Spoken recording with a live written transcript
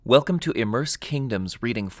Welcome to Immerse Kingdom's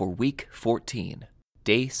reading for Week 14,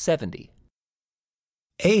 Day 70.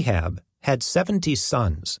 Ahab had 70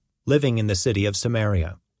 sons living in the city of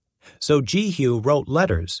Samaria. So Jehu wrote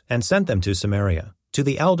letters and sent them to Samaria, to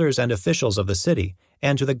the elders and officials of the city,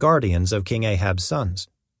 and to the guardians of King Ahab's sons.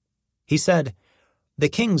 He said, "The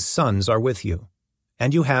king's sons are with you,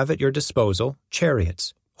 and you have at your disposal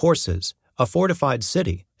chariots, horses, a fortified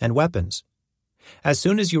city, and weapons. As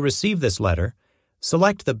soon as you receive this letter,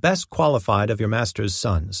 select the best qualified of your master's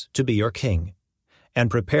sons to be your king,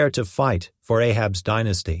 and prepare to fight for Ahab's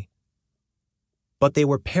dynasty." But they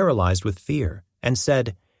were paralyzed with fear and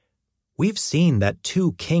said, "We've seen that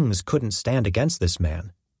 2 kings couldn't stand against this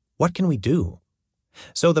man. What can we do?"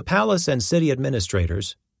 So the palace and city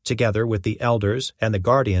administrators, together with the elders and the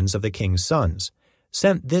guardians of the king's sons,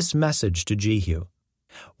 sent this message to Jehu: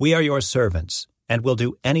 "We are your servants, and will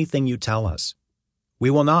do anything you tell us.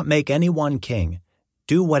 We will not make anyone king.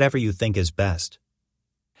 Do whatever you think is best."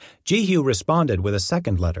 Jehu responded with a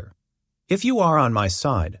second letter: "If you are on my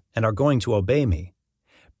side and are going to obey me,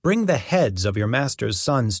 bring the heads of your master's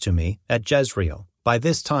sons to me at Jezreel by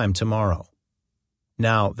this time tomorrow."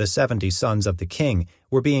 Now the 70 sons of the king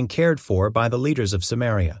were being cared for by the leaders of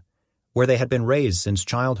Samaria, where they had been raised since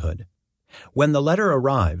childhood. When the letter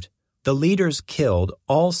arrived, the leaders killed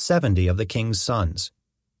all 70 of the king's sons.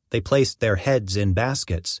 They placed their heads in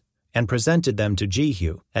baskets and presented them to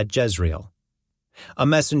Jehu at Jezreel. A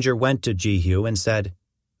messenger went to Jehu and said,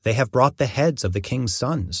 "They have brought the heads of the king's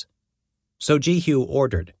sons." So Jehu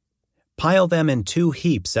ordered, "Pile them in 2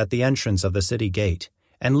 heaps at the entrance of the city gate,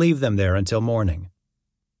 and leave them there until morning."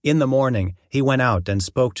 In the morning he went out and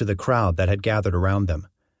spoke to the crowd that had gathered around them.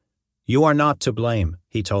 "You are not to blame,"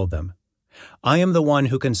 he told them. "I am the one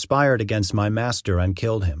who conspired against my master and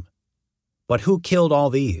killed him. But who killed all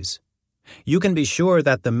these? You can be sure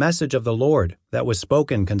that the message of the Lord that was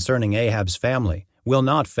spoken concerning Ahab's family will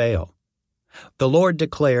not fail. The Lord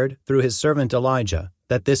declared through his servant Elijah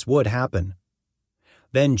that this would happen."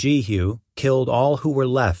 Then Jehu killed all who were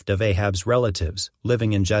left of Ahab's relatives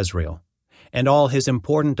living in Jezreel, and all his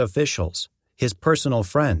important officials, his personal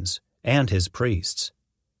friends, and his priests.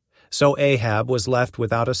 So Ahab was left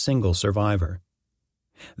without a single survivor.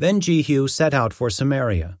 Then Jehu set out for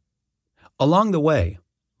Samaria. Along the way,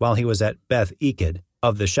 while he was at Beth-Eked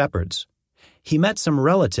of the shepherds, he met some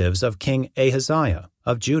relatives of King Ahaziah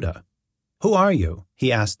of Judah. "Who are you?"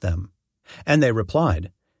 he asked them. And they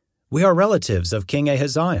replied, "We are relatives of King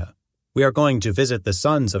Ahaziah. We are going to visit the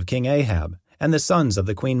sons of King Ahab and the sons of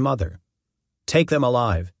the queen mother." "Take them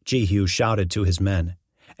alive," Jehu shouted to his men,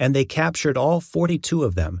 and they captured all 42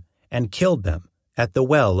 of them and killed them at the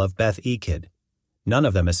well of Beth-Eked. None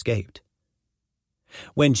of them escaped.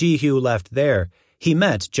 When Jehu left there, he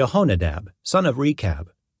met Jehonadab, son of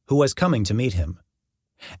Rechab, who was coming to meet him.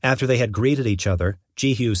 After they had greeted each other,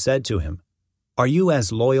 Jehu said to him, "Are you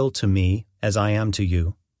as loyal to me as I am to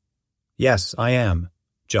you?" "Yes, I am,"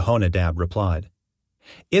 Jehonadab replied.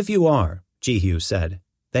 "If you are," Jehu said,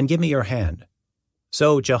 "then give me your hand."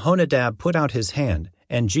 So Jehonadab put out his hand,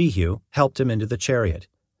 and Jehu helped him into the chariot.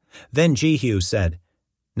 Then Jehu said,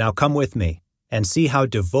 "Now come with me, and see how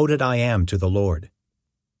devoted I am to the Lord."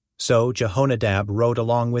 So Jehonadab rode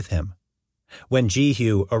along with him. When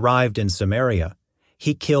Jehu arrived in Samaria,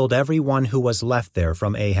 he killed everyone who was left there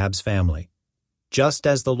from Ahab's family, just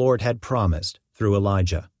as the Lord had promised through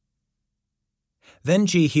Elijah. Then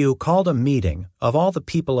Jehu called a meeting of all the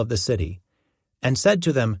people of the city, and said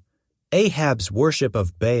to them, "Ahab's worship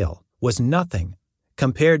of Baal was nothing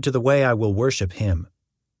compared to the way I will worship him.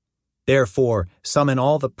 Therefore summon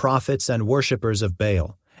all the prophets and worshippers of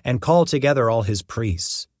Baal, and call together all his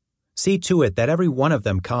priests. See to it that every one of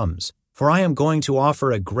them comes, for I am going to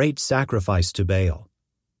offer a great sacrifice to Baal.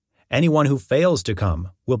 Anyone who fails to come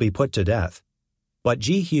will be put to death." But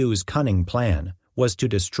Jehu's cunning plan was to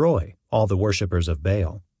destroy all the worshippers of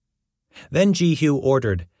Baal. Then Jehu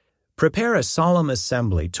ordered, "Prepare a solemn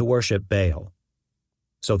assembly to worship Baal."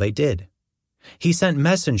 So they did. He sent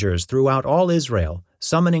messengers throughout all Israel,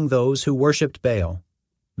 summoning those who worshipped Baal.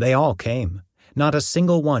 They all came, not a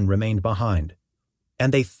single one remained behind.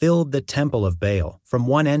 And they filled the temple of Baal from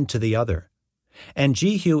one end to the other. And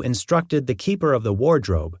Jehu instructed the keeper of the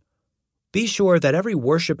wardrobe, "Be sure that every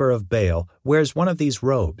worshipper of Baal wears one of these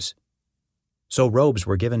robes." So robes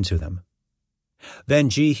were given to them. Then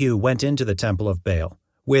Jehu went into the temple of Baal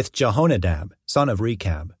with Jehonadab, son of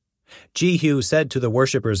Rechab. Jehu said to the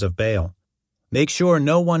worshippers of Baal, "Make sure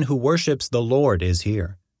no one who worships the Lord is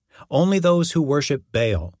here, only those who worship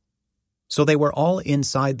Baal." So they were all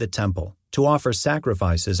inside the temple to offer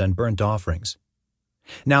sacrifices and burnt offerings.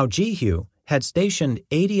 Now Jehu had stationed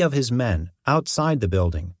 80 of his men outside the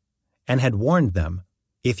building and had warned them,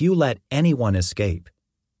 "If you let anyone escape,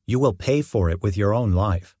 you will pay for it with your own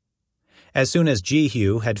life." As soon as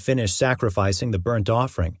Jehu had finished sacrificing the burnt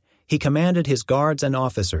offering, he commanded his guards and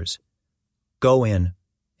officers, "Go in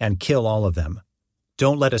and kill all of them.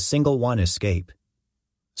 Don't let a single one escape."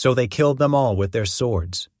 So they killed them all with their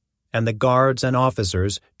swords, and the guards and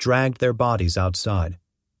officers dragged their bodies outside.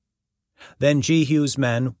 Then Jehu's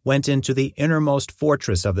men went into the innermost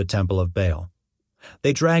fortress of the temple of Baal.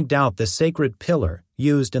 They dragged out the sacred pillar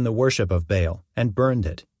used in the worship of Baal and burned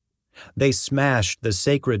it. They smashed the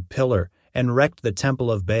sacred pillar and wrecked the temple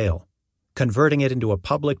of Baal, converting it into a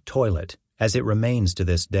public toilet, as it remains to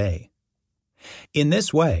this day. In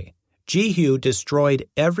this way, Jehu destroyed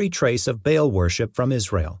every trace of Baal worship from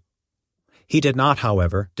Israel. He did not,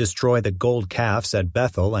 however, destroy the gold calves at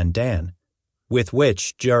Bethel and Dan, with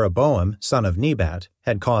which Jeroboam, son of Nebat,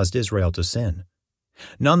 had caused Israel to sin.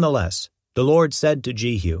 Nonetheless, the Lord said to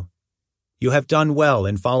Jehu, "You have done well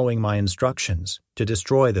in following my instructions to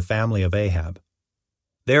destroy the family of Ahab.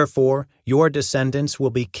 Therefore, your descendants will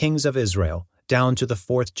be kings of Israel down to the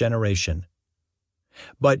 4th generation."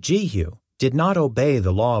 But Jehu did not obey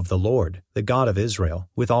the law of the Lord, the God of Israel,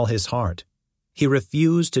 with all his heart. He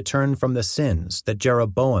refused to turn from the sins that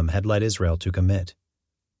Jeroboam had led Israel to commit.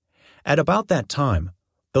 At about that time,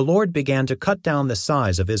 the Lord began to cut down the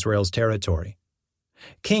size of Israel's territory.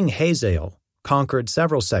 King Hazael conquered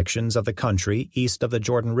several sections of the country east of the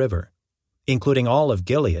Jordan River, including all of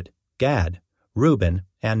Gilead, Gad, Reuben,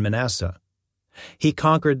 and Manasseh. He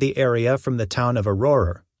conquered the area from the town of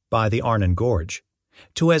Aroer by the Arnon Gorge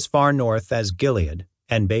to as far north as Gilead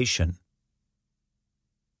and Bashan.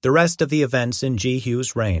 The rest of the events in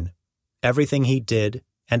Jehu's reign, everything he did,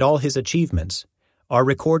 and all his achievements, are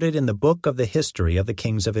recorded in the book of the history of the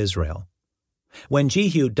kings of Israel. When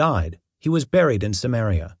Jehu died, he was buried in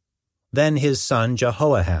Samaria. Then his son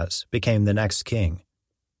Jehoahaz became the next king.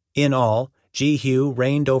 In all, Jehu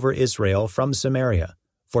reigned over Israel from Samaria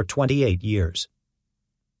for 28 years.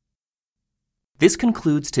 This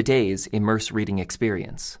concludes today's Immerse Reading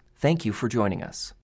Experience. Thank you for joining us.